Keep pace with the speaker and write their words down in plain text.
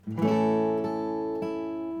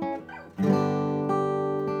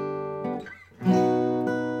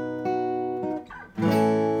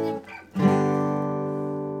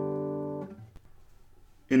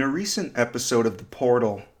In a recent episode of The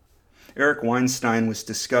Portal, Eric Weinstein was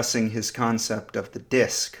discussing his concept of the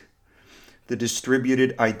DISC, the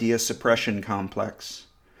Distributed Idea Suppression Complex,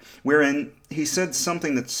 wherein he said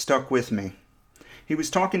something that stuck with me. He was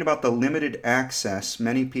talking about the limited access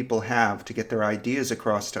many people have to get their ideas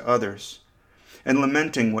across to others, and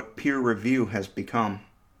lamenting what peer review has become.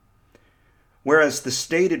 Whereas the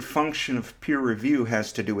stated function of peer review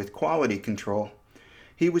has to do with quality control,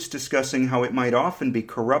 he was discussing how it might often be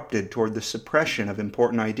corrupted toward the suppression of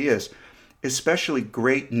important ideas, especially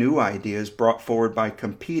great new ideas brought forward by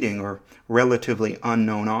competing or relatively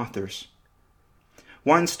unknown authors.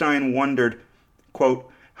 Weinstein wondered,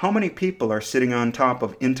 quote, how many people are sitting on top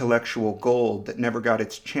of intellectual gold that never got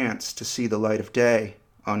its chance to see the light of day,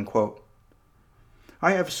 unquote.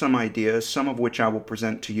 I have some ideas, some of which I will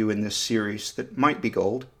present to you in this series, that might be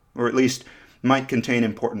gold, or at least might contain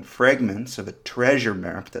important fragments of a treasure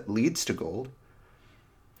map that leads to gold,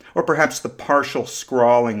 or perhaps the partial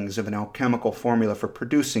scrawlings of an alchemical formula for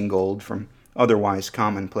producing gold from otherwise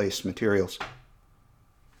commonplace materials.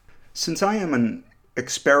 Since I am an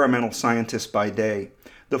experimental scientist by day,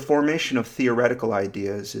 the formation of theoretical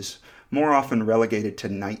ideas is more often relegated to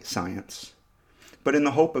night science. But in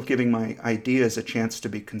the hope of giving my ideas a chance to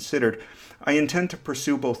be considered, I intend to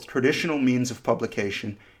pursue both traditional means of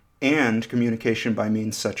publication and communication by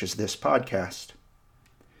means such as this podcast.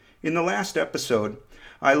 In the last episode,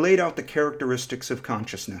 I laid out the characteristics of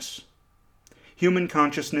consciousness. Human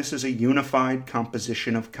consciousness is a unified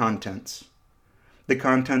composition of contents. The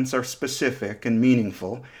contents are specific and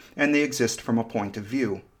meaningful, and they exist from a point of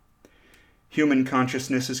view. Human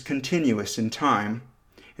consciousness is continuous in time,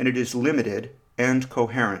 and it is limited and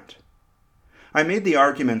coherent. I made the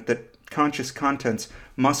argument that conscious contents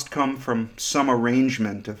must come from some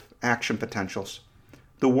arrangement of action potentials.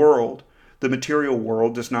 The world, the material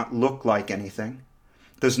world, does not look like anything,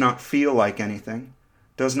 does not feel like anything,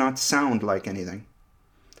 does not sound like anything.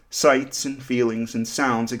 Sights and feelings and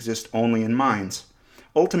sounds exist only in minds.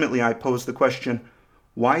 Ultimately, I pose the question,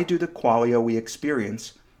 why do the qualia we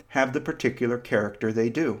experience have the particular character they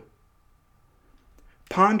do?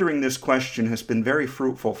 Pondering this question has been very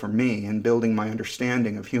fruitful for me in building my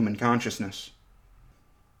understanding of human consciousness.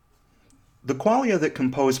 The qualia that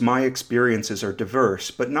compose my experiences are diverse,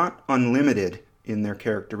 but not unlimited in their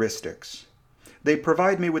characteristics. They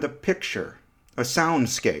provide me with a picture, a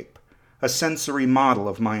soundscape, a sensory model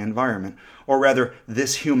of my environment, or rather,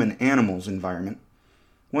 this human animal's environment,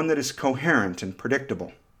 one that is coherent and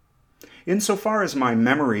predictable. Insofar as my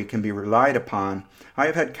memory can be relied upon, I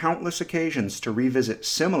have had countless occasions to revisit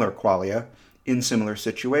similar qualia in similar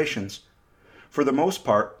situations. For the most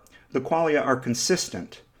part, the qualia are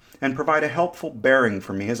consistent and provide a helpful bearing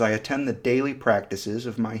for me as I attend the daily practices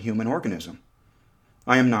of my human organism.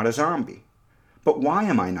 I am not a zombie. But why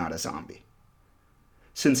am I not a zombie?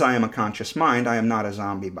 Since I am a conscious mind, I am not a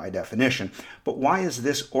zombie by definition. But why is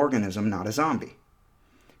this organism not a zombie?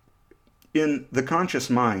 In The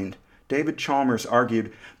Conscious Mind, David Chalmers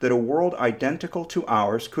argued that a world identical to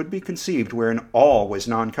ours could be conceived wherein all was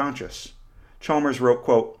non-conscious. Chalmers wrote,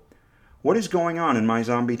 quote, what is going on in my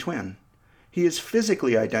zombie twin? He is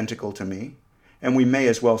physically identical to me, and we may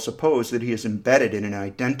as well suppose that he is embedded in an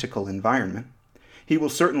identical environment. He will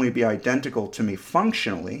certainly be identical to me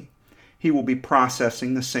functionally. He will be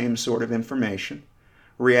processing the same sort of information,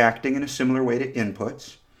 reacting in a similar way to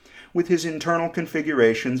inputs, with his internal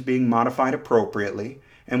configurations being modified appropriately,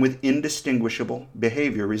 and with indistinguishable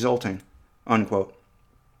behavior resulting, unquote.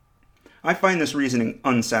 I find this reasoning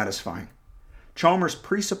unsatisfying. Chalmers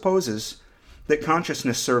presupposes that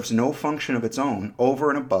consciousness serves no function of its own over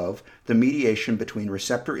and above the mediation between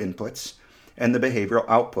receptor inputs and the behavioral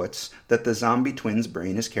outputs that the zombie twin's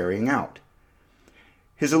brain is carrying out.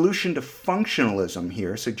 His allusion to functionalism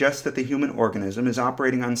here suggests that the human organism is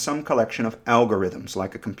operating on some collection of algorithms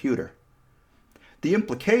like a computer. The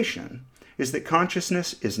implication is that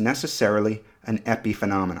consciousness is necessarily an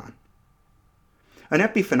epiphenomenon. An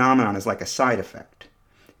epiphenomenon is like a side effect.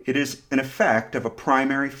 It is an effect of a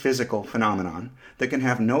primary physical phenomenon that can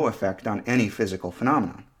have no effect on any physical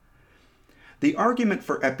phenomenon. The argument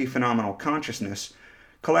for epiphenomenal consciousness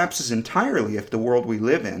collapses entirely if the world we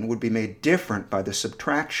live in would be made different by the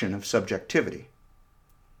subtraction of subjectivity.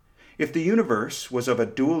 If the universe was of a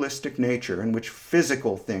dualistic nature in which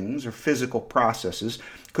physical things or physical processes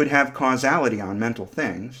could have causality on mental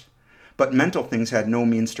things, but mental things had no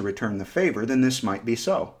means to return the favor, then this might be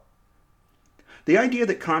so. The idea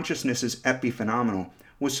that consciousness is epiphenomenal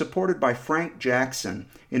was supported by Frank Jackson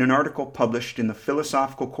in an article published in the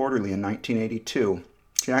Philosophical Quarterly in 1982.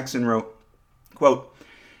 Jackson wrote, quote,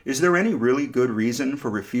 "Is there any really good reason for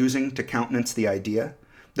refusing to countenance the idea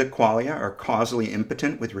that qualia are causally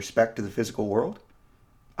impotent with respect to the physical world?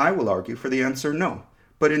 I will argue for the answer no,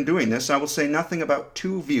 but in doing this I will say nothing about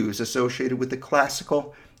two views associated with the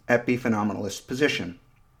classical epiphenomenalist position.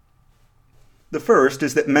 The first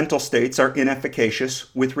is that mental states are inefficacious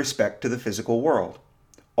with respect to the physical world.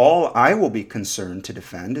 All I will be concerned to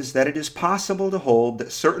defend is that it is possible to hold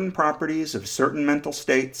that certain properties of certain mental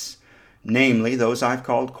states, namely those I've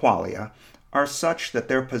called qualia, are such that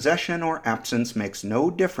their possession or absence makes no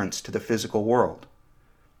difference to the physical world.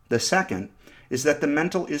 The second is that the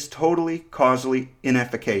mental is totally causally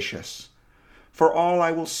inefficacious. For all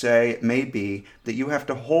I will say, it may be that you have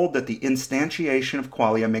to hold that the instantiation of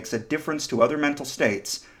qualia makes a difference to other mental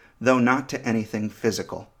states, though not to anything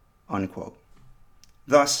physical." Unquote.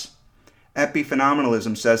 Thus,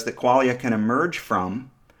 epiphenomenalism says that qualia can emerge from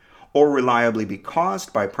or reliably be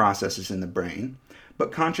caused by processes in the brain,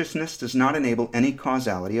 but consciousness does not enable any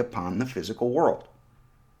causality upon the physical world.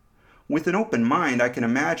 With an open mind, I can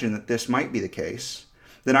imagine that this might be the case,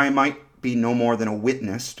 that I might be no more than a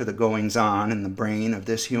witness to the goings-on in the brain of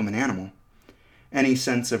this human animal. Any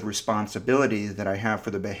sense of responsibility that I have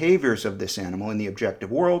for the behaviors of this animal in the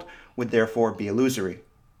objective world would therefore be illusory.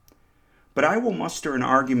 But I will muster an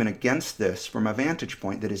argument against this from a vantage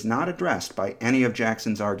point that is not addressed by any of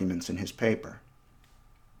Jackson's arguments in his paper.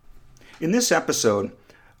 In this episode,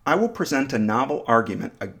 I will present a novel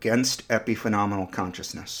argument against epiphenomenal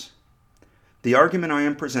consciousness. The argument I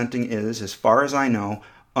am presenting is, as far as I know,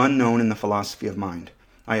 unknown in the philosophy of mind.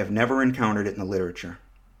 I have never encountered it in the literature.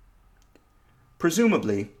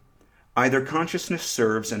 Presumably, either consciousness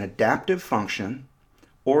serves an adaptive function,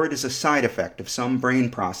 or it is a side effect of some brain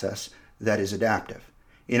process that is adaptive.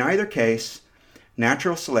 In either case,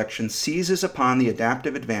 natural selection seizes upon the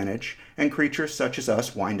adaptive advantage, and creatures such as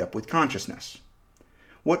us wind up with consciousness.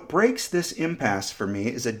 What breaks this impasse for me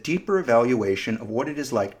is a deeper evaluation of what it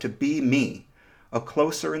is like to be me, a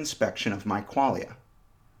closer inspection of my qualia.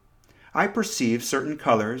 I perceive certain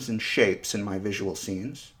colors and shapes in my visual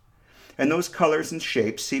scenes, and those colors and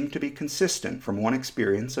shapes seem to be consistent from one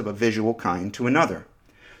experience of a visual kind to another.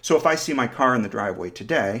 So if I see my car in the driveway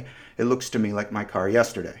today, it looks to me like my car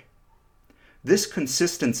yesterday. This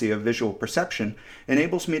consistency of visual perception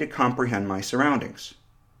enables me to comprehend my surroundings.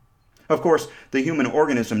 Of course, the human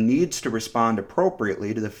organism needs to respond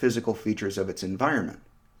appropriately to the physical features of its environment.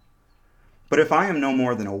 But if I am no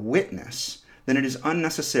more than a witness, then it is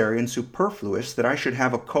unnecessary and superfluous that I should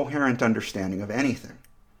have a coherent understanding of anything.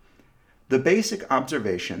 The basic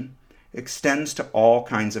observation extends to all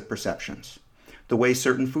kinds of perceptions. The way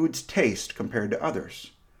certain foods taste compared to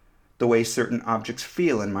others. The way certain objects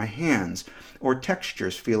feel in my hands, or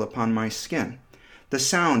textures feel upon my skin. The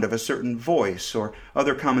sound of a certain voice, or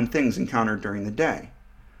other common things encountered during the day.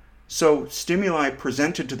 So, stimuli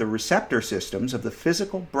presented to the receptor systems of the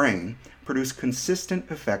physical brain produce consistent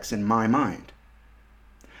effects in my mind.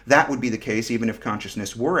 That would be the case even if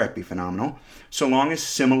consciousness were epiphenomenal, so long as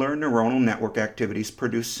similar neuronal network activities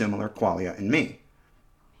produce similar qualia in me.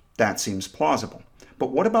 That seems plausible.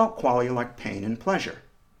 But what about qualia like pain and pleasure?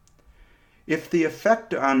 If the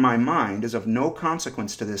effect on my mind is of no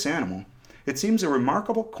consequence to this animal, it seems a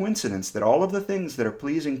remarkable coincidence that all of the things that are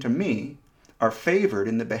pleasing to me are favored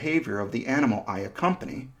in the behavior of the animal I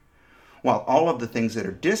accompany, while all of the things that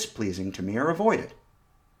are displeasing to me are avoided.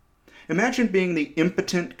 Imagine being the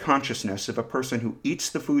impotent consciousness of a person who eats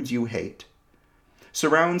the foods you hate,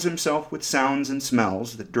 surrounds himself with sounds and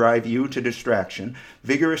smells that drive you to distraction,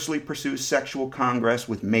 vigorously pursues sexual congress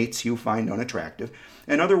with mates you find unattractive,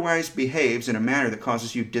 and otherwise behaves in a manner that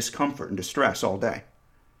causes you discomfort and distress all day.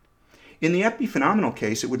 In the epiphenomenal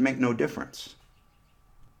case, it would make no difference.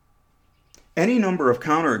 Any number of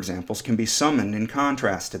counterexamples can be summoned in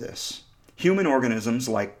contrast to this. Human organisms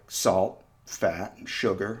like salt, fat,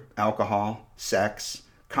 sugar, alcohol, sex,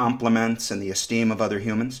 compliments, and the esteem of other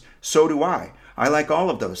humans, so do I. I like all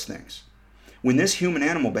of those things. When this human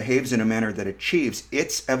animal behaves in a manner that achieves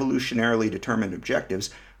its evolutionarily determined objectives,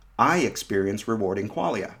 I experience rewarding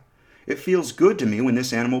qualia. It feels good to me when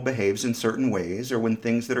this animal behaves in certain ways or when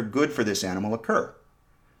things that are good for this animal occur.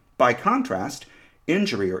 By contrast,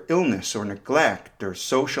 injury or illness or neglect or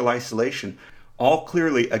social isolation, all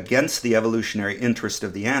clearly against the evolutionary interest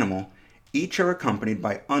of the animal, each are accompanied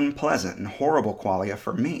by unpleasant and horrible qualia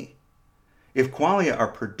for me. If qualia are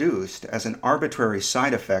produced as an arbitrary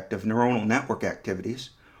side effect of neuronal network activities,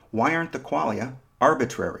 why aren't the qualia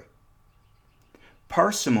arbitrary?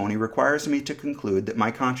 Parsimony requires me to conclude that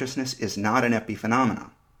my consciousness is not an epiphenomenon.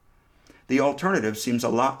 The alternative seems a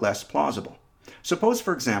lot less plausible. Suppose,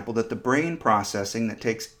 for example, that the brain processing that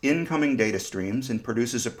takes incoming data streams and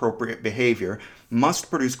produces appropriate behavior must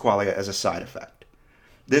produce qualia as a side effect.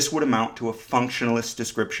 This would amount to a functionalist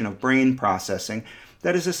description of brain processing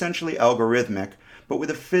that is essentially algorithmic, but with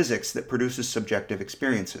a physics that produces subjective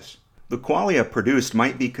experiences. The qualia produced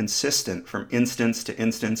might be consistent from instance to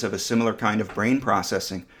instance of a similar kind of brain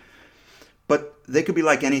processing, but they could be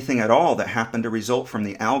like anything at all that happened to result from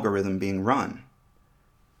the algorithm being run.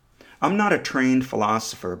 I'm not a trained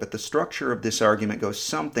philosopher, but the structure of this argument goes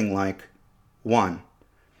something like 1.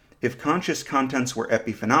 If conscious contents were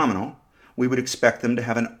epiphenomenal, we would expect them to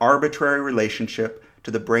have an arbitrary relationship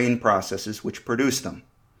to the brain processes which produce them.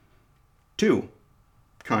 2.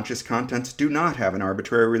 Conscious contents do not have an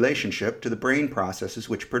arbitrary relationship to the brain processes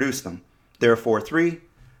which produce them. Therefore, 3.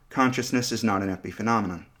 Consciousness is not an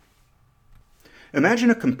epiphenomenon. Imagine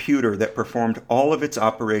a computer that performed all of its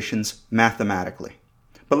operations mathematically.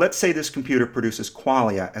 But let's say this computer produces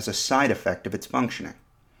qualia as a side effect of its functioning.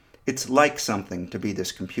 It's like something to be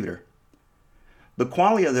this computer. The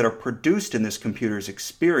qualia that are produced in this computer's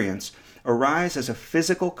experience arise as a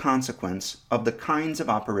physical consequence of the kinds of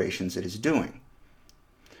operations it is doing.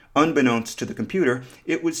 Unbeknownst to the computer,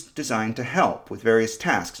 it was designed to help with various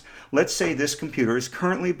tasks. Let's say this computer is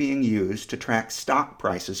currently being used to track stock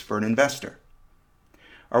prices for an investor.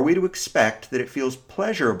 Are we to expect that it feels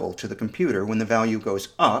pleasurable to the computer when the value goes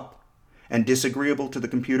up and disagreeable to the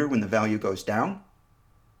computer when the value goes down?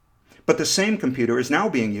 But the same computer is now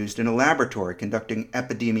being used in a laboratory conducting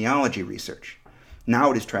epidemiology research.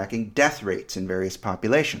 Now it is tracking death rates in various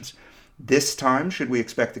populations. This time, should we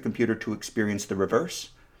expect the computer to experience the reverse?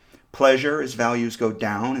 Pleasure as values go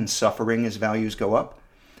down and suffering as values go up?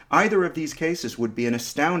 Either of these cases would be an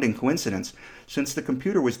astounding coincidence, since the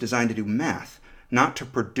computer was designed to do math, not to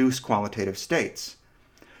produce qualitative states.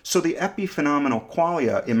 So the epiphenomenal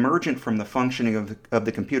qualia emergent from the functioning of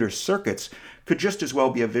the computer's circuits could just as well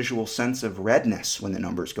be a visual sense of redness when the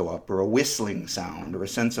numbers go up, or a whistling sound, or a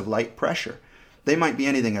sense of light pressure. They might be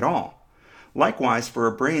anything at all. Likewise, for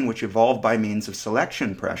a brain which evolved by means of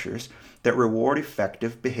selection pressures that reward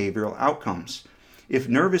effective behavioral outcomes. If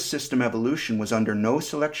nervous system evolution was under no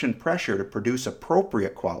selection pressure to produce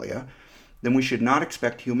appropriate qualia, then we should not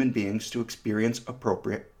expect human beings to experience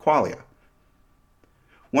appropriate qualia.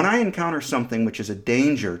 When I encounter something which is a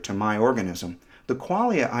danger to my organism, the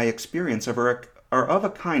qualia I experience are of a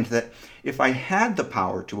kind that, if I had the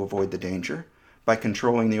power to avoid the danger by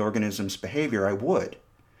controlling the organism's behavior, I would.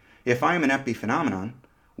 If I am an epiphenomenon,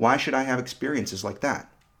 why should I have experiences like that?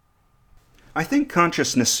 I think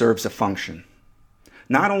consciousness serves a function.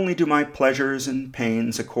 Not only do my pleasures and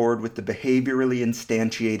pains accord with the behaviorally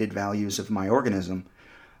instantiated values of my organism,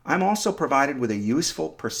 I'm also provided with a useful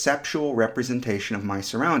perceptual representation of my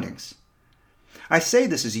surroundings. I say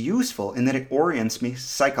this is useful in that it orients me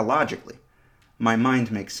psychologically. My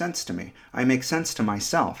mind makes sense to me. I make sense to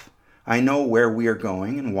myself. I know where we are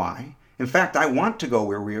going and why. In fact, I want to go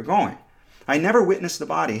where we are going. I never witness the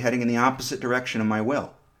body heading in the opposite direction of my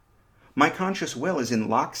will. My conscious will is in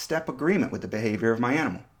lockstep agreement with the behavior of my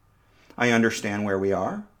animal. I understand where we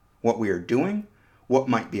are, what we are doing, what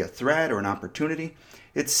might be a threat or an opportunity.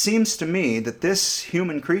 It seems to me that this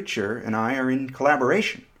human creature and I are in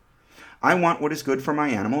collaboration. I want what is good for my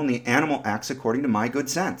animal, and the animal acts according to my good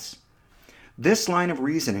sense. This line of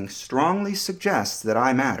reasoning strongly suggests that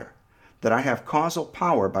I matter, that I have causal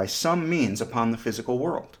power by some means upon the physical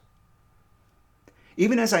world.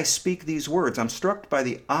 Even as I speak these words, I'm struck by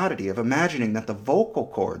the oddity of imagining that the vocal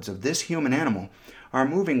cords of this human animal are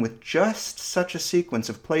moving with just such a sequence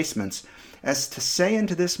of placements as to say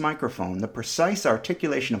into this microphone the precise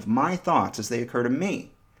articulation of my thoughts as they occur to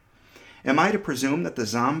me. Am I to presume that the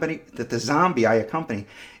zombie I accompany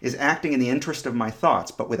is acting in the interest of my thoughts,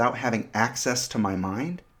 but without having access to my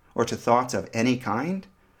mind, or to thoughts of any kind?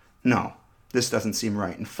 No, this doesn't seem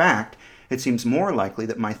right. In fact, it seems more likely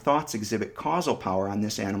that my thoughts exhibit causal power on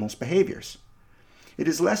this animal's behaviors. It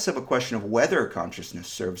is less of a question of whether consciousness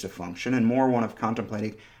serves a function and more one of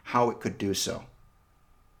contemplating how it could do so.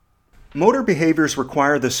 Motor behaviors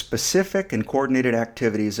require the specific and coordinated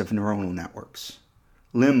activities of neuronal networks.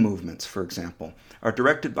 Limb movements, for example, are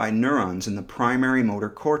directed by neurons in the primary motor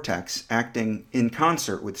cortex acting in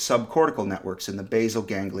concert with subcortical networks in the basal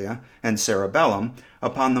ganglia and cerebellum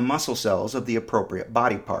upon the muscle cells of the appropriate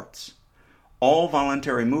body parts. All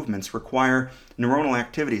voluntary movements require neuronal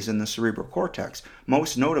activities in the cerebral cortex,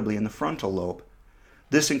 most notably in the frontal lobe.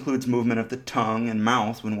 This includes movement of the tongue and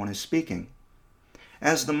mouth when one is speaking.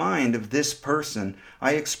 As the mind of this person,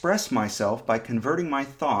 I express myself by converting my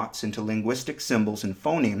thoughts into linguistic symbols and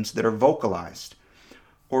phonemes that are vocalized,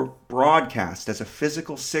 or broadcast as a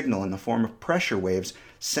physical signal in the form of pressure waves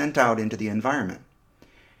sent out into the environment.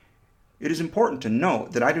 It is important to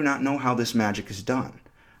note that I do not know how this magic is done.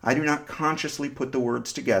 I do not consciously put the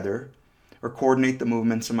words together or coordinate the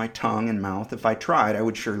movements of my tongue and mouth. If I tried, I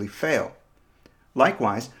would surely fail.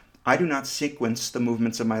 Likewise, I do not sequence the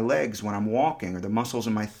movements of my legs when I'm walking or the muscles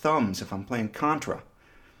of my thumbs if I'm playing Contra.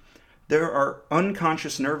 There are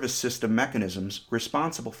unconscious nervous system mechanisms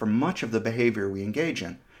responsible for much of the behavior we engage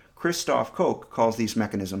in. Christof Koch calls these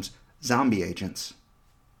mechanisms zombie agents.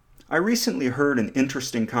 I recently heard an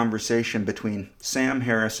interesting conversation between Sam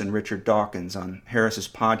Harris and Richard Dawkins on Harris's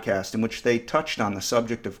podcast in which they touched on the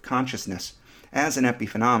subject of consciousness as an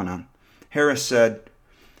epiphenomenon. Harris said,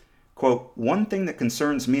 quote, "One thing that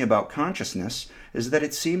concerns me about consciousness is that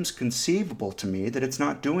it seems conceivable to me that it's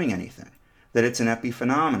not doing anything, that it's an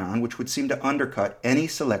epiphenomenon which would seem to undercut any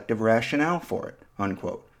selective rationale for it,"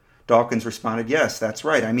 unquote. Dawkins responded, "Yes, that's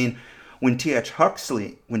right. I mean, when T.H.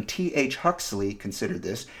 Huxley considered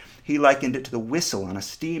this, he likened it to the whistle on a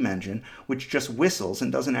steam engine, which just whistles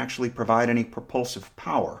and doesn't actually provide any propulsive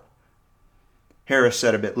power." Harris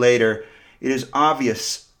said a bit later, "It is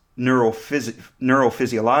obvious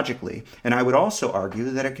neurophysiologically, and I would also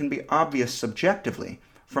argue that it can be obvious subjectively,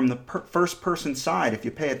 from the first-person side if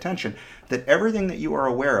you pay attention, that everything that you are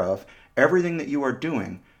aware of, everything that you are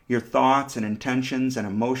doing, your thoughts and intentions and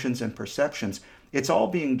emotions and perceptions, it's all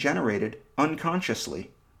being generated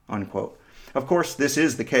unconsciously," unquote. Of course, this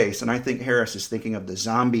is the case, and I think Harris is thinking of the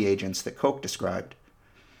zombie agents that Koch described.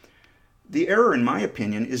 The error, in my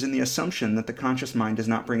opinion, is in the assumption that the conscious mind does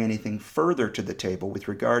not bring anything further to the table with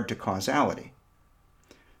regard to causality.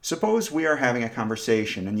 Suppose we are having a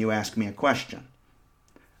conversation and you ask me a question.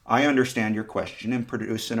 I understand your question and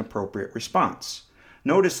produce an appropriate response.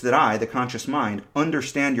 Notice that I, the conscious mind,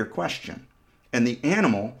 understand your question, and the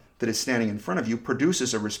animal that is standing in front of you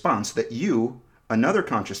produces a response that you, another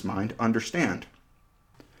conscious mind, understand.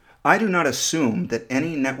 I do not assume that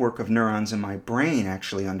any network of neurons in my brain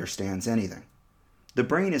actually understands anything. The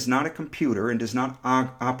brain is not a computer and does not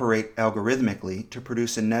operate algorithmically to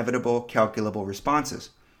produce inevitable, calculable responses.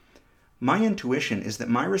 My intuition is that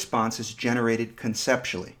my response is generated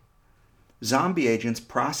conceptually. Zombie agents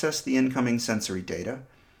process the incoming sensory data,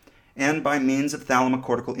 and by means of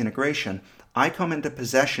thalamocortical integration, I come into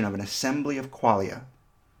possession of an assembly of qualia,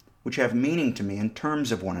 which have meaning to me in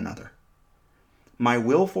terms of one another. My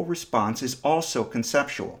willful response is also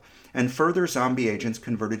conceptual, and further zombie agents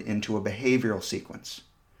converted into a behavioral sequence.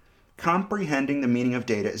 Comprehending the meaning of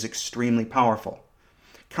data is extremely powerful.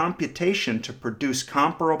 Computation to produce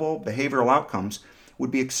comparable behavioral outcomes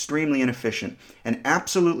would be extremely inefficient and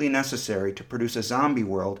absolutely necessary to produce a zombie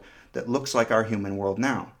world that looks like our human world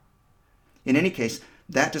now. In any case,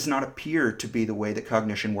 that does not appear to be the way that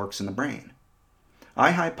cognition works in the brain.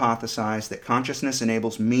 I hypothesize that consciousness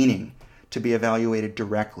enables meaning to be evaluated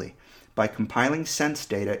directly by compiling sense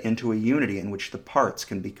data into a unity in which the parts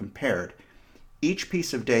can be compared. Each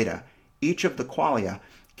piece of data, each of the qualia,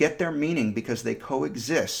 get their meaning because they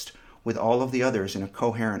coexist with all of the others in a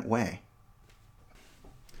coherent way.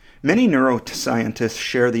 Many neuroscientists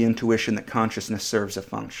share the intuition that consciousness serves a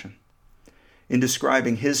function. In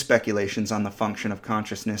describing his speculations on the function of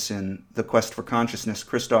consciousness in The Quest for Consciousness,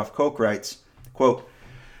 Christof Koch writes, quote,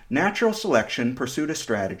 "Natural selection pursued a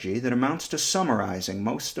strategy that amounts to summarizing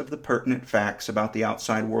most of the pertinent facts about the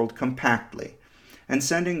outside world compactly and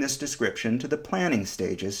sending this description to the planning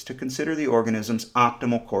stages to consider the organism's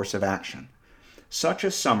optimal course of action. Such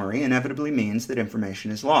a summary inevitably means that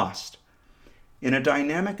information is lost. In a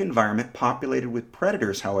dynamic environment populated with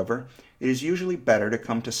predators, however, it is usually better to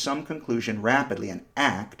come to some conclusion rapidly and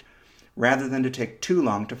act rather than to take too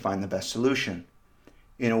long to find the best solution.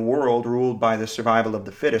 In a world ruled by the survival of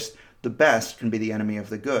the fittest, the best can be the enemy of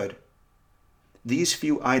the good. These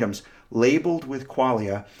few items, labeled with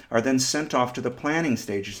qualia, are then sent off to the planning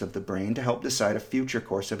stages of the brain to help decide a future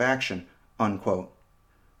course of action," unquote.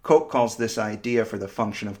 Koch calls this idea for the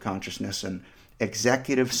function of consciousness an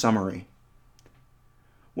executive summary.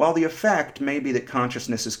 While the effect may be that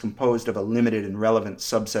consciousness is composed of a limited and relevant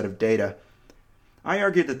subset of data, I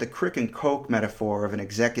argue that the Crick and Koch metaphor of an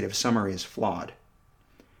executive summary is flawed.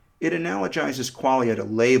 It analogizes qualia to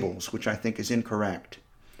labels, which I think is incorrect,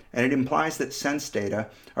 and it implies that sense data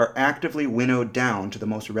are actively winnowed down to the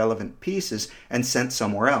most relevant pieces and sent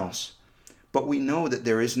somewhere else. But we know that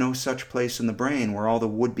there is no such place in the brain where all the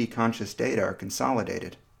would-be conscious data are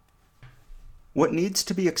consolidated. What needs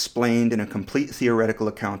to be explained in a complete theoretical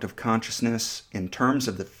account of consciousness in terms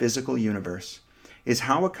of the physical universe is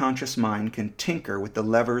how a conscious mind can tinker with the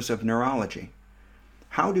levers of neurology.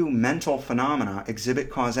 How do mental phenomena exhibit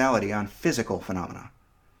causality on physical phenomena?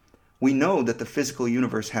 We know that the physical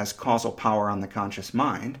universe has causal power on the conscious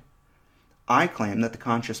mind. I claim that the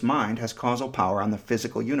conscious mind has causal power on the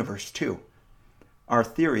physical universe too. Our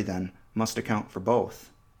theory, then, must account for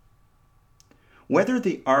both. Whether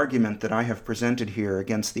the argument that I have presented here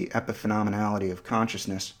against the epiphenomenality of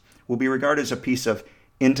consciousness will be regarded as a piece of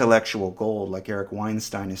intellectual gold like Eric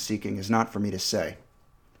Weinstein is seeking is not for me to say.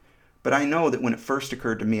 But I know that when it first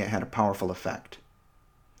occurred to me, it had a powerful effect.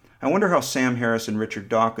 I wonder how Sam Harris and Richard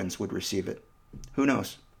Dawkins would receive it. Who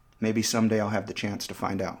knows? Maybe someday I'll have the chance to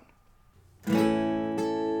find out.